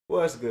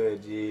What's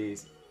good,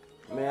 G's?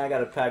 Man, I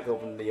got a pack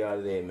open the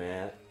other day,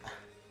 man.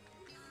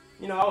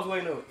 You know, I was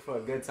waiting for a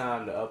good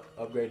time to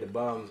upgrade the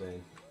bums,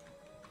 and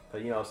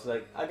but you know, it's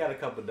like I got a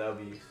couple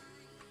W's,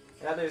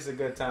 and I think it's a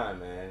good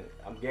time, man.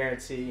 I'm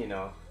guaranteed, you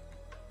know,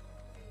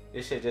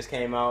 this shit just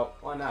came out.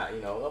 Why not?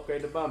 You know,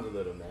 upgrade the bums a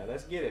little, man.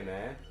 Let's get it,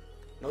 man.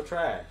 No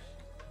trash.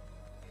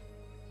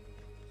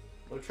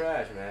 No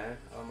trash, man.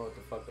 I don't know what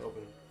the fuck to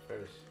open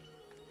first.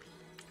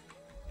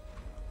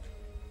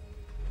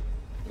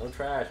 No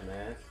trash,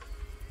 man.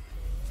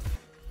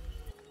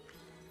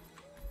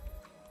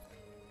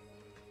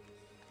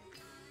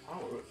 I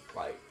don't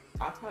like.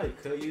 I probably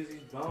could use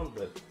these bones,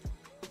 but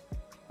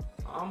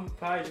I'm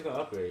probably just gonna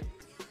upgrade.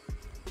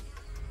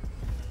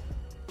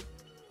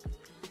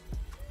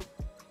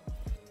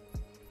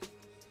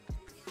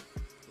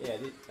 Yeah,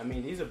 I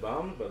mean these are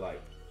bums, but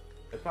like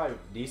they're probably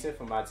decent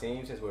for my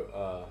team since we're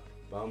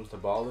bums to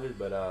ballers.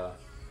 But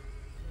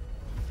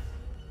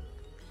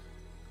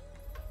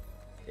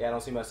yeah, I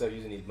don't see myself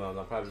using these bums.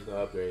 I'm probably just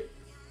gonna upgrade.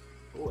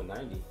 Ooh, a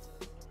 90.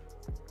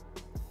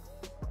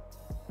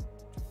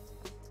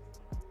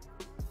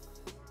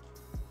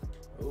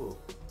 Ooh.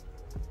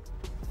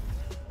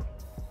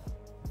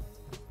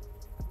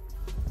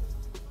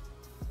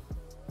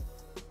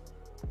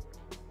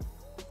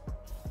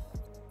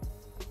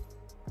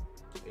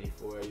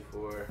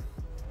 '84.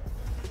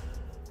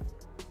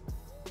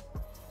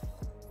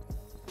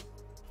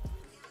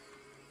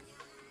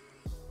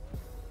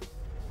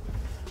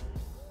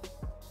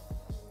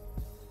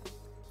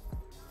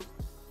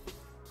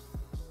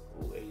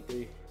 Ooh,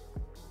 83.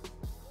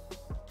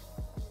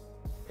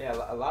 Yeah,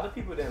 a lot of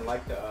people didn't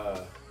like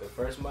the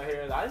first My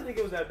Hero. I didn't think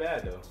it was that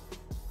bad though.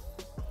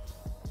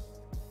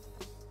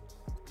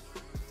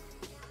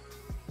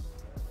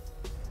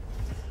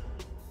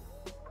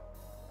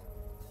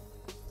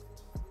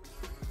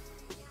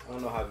 I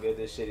don't know how good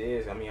this shit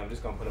is. I mean, I'm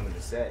just gonna put them in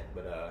the set,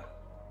 but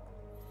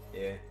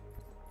yeah.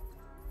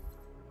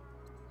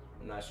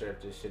 I'm not sure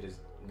if this shit is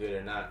good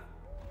or not.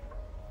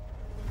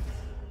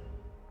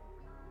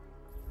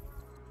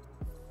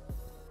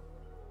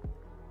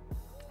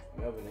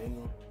 Melvin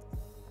Ingram.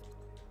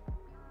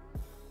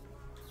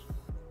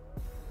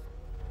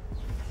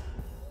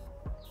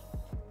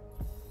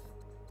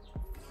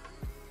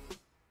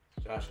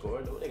 Josh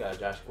Gordon? Oh, they got a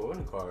Josh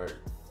Gordon card.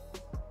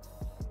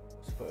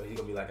 He's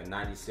gonna be like a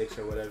 96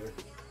 or whatever.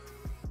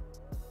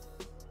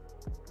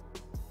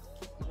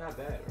 Not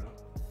bad, bro.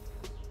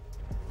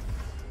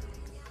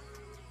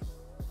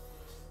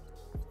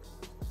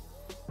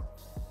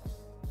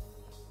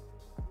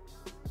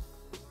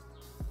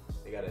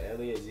 They got an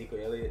Elliott, Ezekiel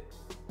Elliott,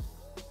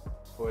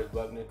 Forrest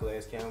Buckner,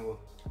 Calais Campbell.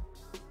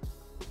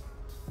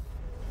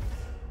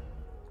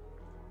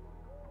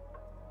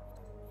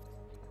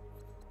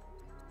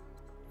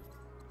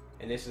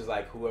 And this is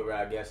like whoever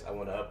I guess I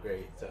want to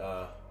upgrade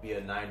to be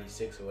a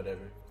 96 or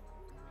whatever.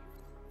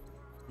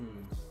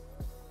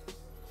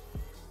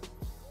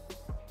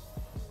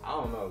 I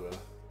don't know, bro.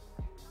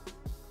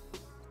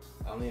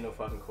 I don't need no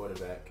fucking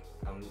quarterback.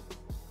 I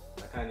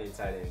kind of need a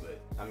tight end,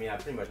 but I mean I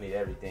pretty much need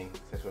everything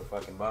since we're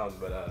fucking bums.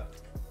 But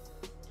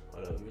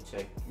hold up, let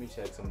me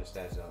check some of the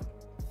stats out.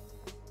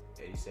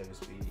 87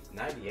 speed,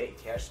 98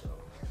 catch though.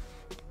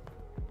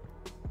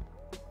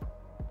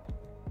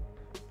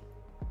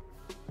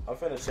 I'm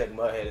finna check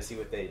Mudhead and see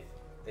what they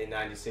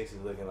 96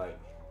 is looking like.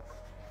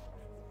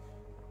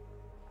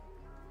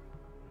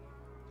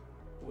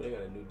 Ooh, they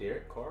got a new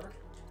Derek card.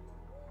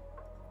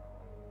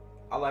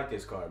 I like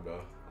this card,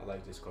 bro. I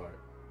like this card.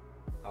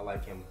 I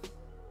like him.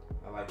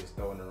 I like his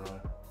throwing the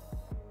run.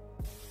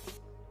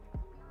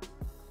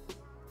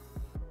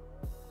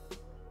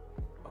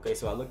 Okay,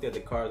 so I looked at the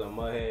cards on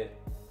Mudhead,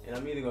 and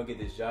I'm either gonna get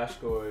this Josh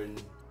Gordon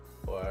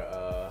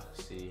or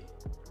see.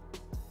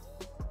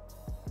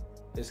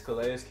 This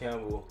Calais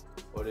Campbell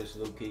or this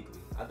Luke Kuechly.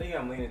 I think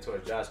I'm leaning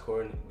towards Josh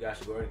Gordon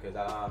because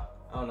I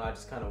don't know. I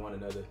just kind of want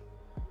another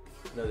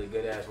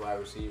good ass wide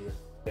receiver.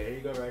 Okay, here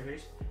you go, right here.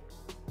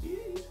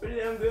 He's pretty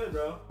damn good,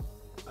 bro.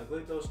 I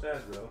clicked those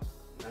stats, bro.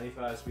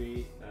 95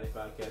 speed,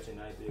 95 catching,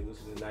 93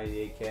 elusive,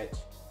 98 catch,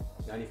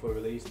 94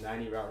 release,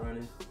 90 route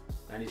running,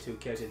 92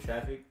 catching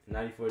traffic,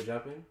 94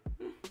 jumping.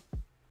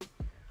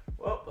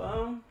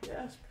 Well,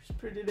 yeah, it's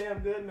pretty damn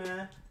good,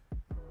 man.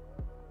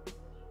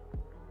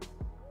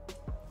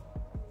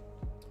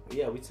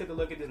 Yeah, we took a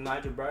look at this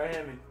Nigel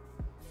Bradham, and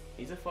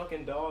he's a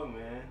fucking dog,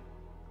 man.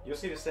 You'll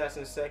see the stats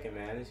in a second,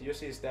 man. You'll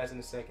see the stats in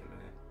a second,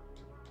 man.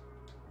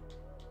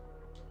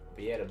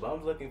 But yeah, the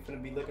bum's finna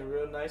be looking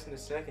real nice in a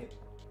second.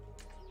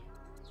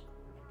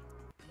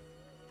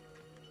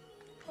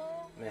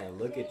 Man,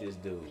 look at this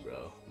dude,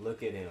 bro.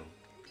 Look at him.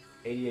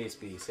 88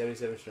 speed,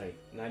 77 strength,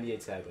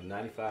 98 tackle,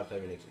 95 play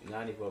prediction,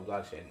 94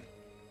 block shedding,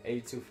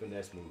 82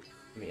 finesse move.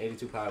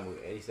 82 power move,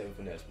 87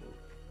 finesse move,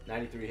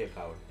 93 hit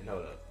power. And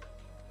hold up.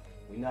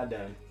 We not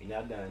done.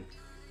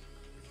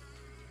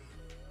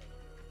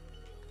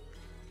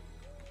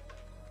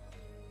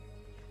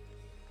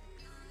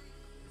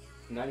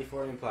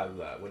 94 implied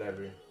block,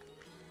 whatever.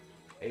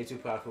 82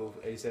 powerful,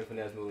 87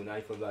 finesse move,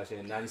 94 block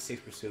shedding,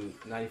 96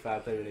 pursuit,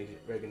 95 play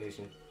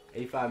recognition,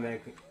 85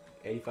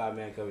 85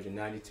 man coverage and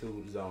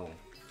 92 zone.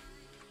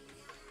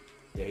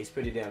 Yeah, he's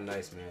pretty damn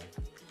nice, man.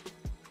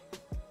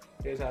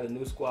 Here's how the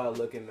new squad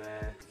looking,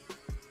 man.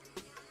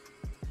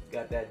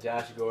 Got that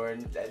Josh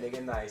Gordon. That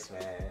nigga nice,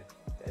 man.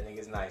 That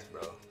nigga's nice,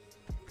 bro.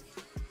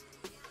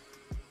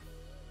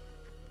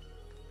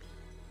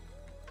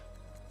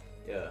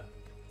 Yeah.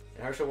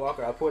 And Herschel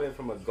Walker, I pulled him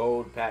from a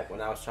gold pack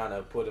when I was trying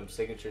to put him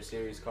signature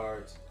series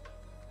cards.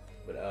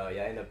 But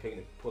yeah, I ended up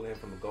pulling him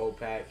from a gold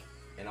pack.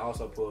 And I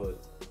also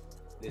pulled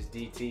this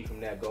DT from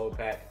that gold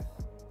pack.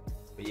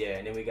 But yeah,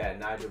 and then we got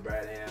Nigel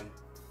Bradham,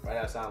 right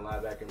outside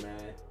linebacker,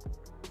 man.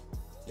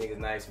 Nigga's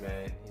nice,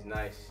 man. He's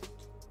nice.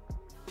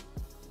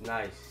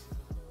 Nice.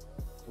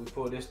 We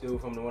pulled this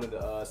dude from one of the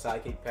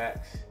sidekick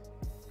packs.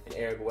 And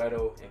Eric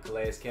Weddle and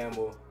Calais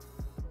Campbell.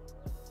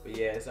 But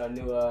yeah, it's our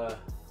new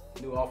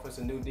offense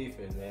and new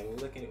defense, man. We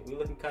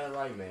looking kind of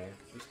right, man.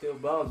 We still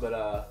bummed,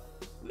 but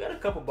we got a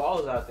couple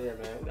balls out there,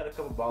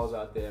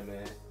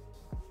 man.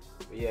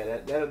 But yeah,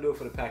 that'll do it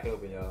for the pack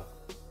open, y'all.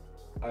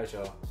 All right,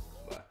 y'all.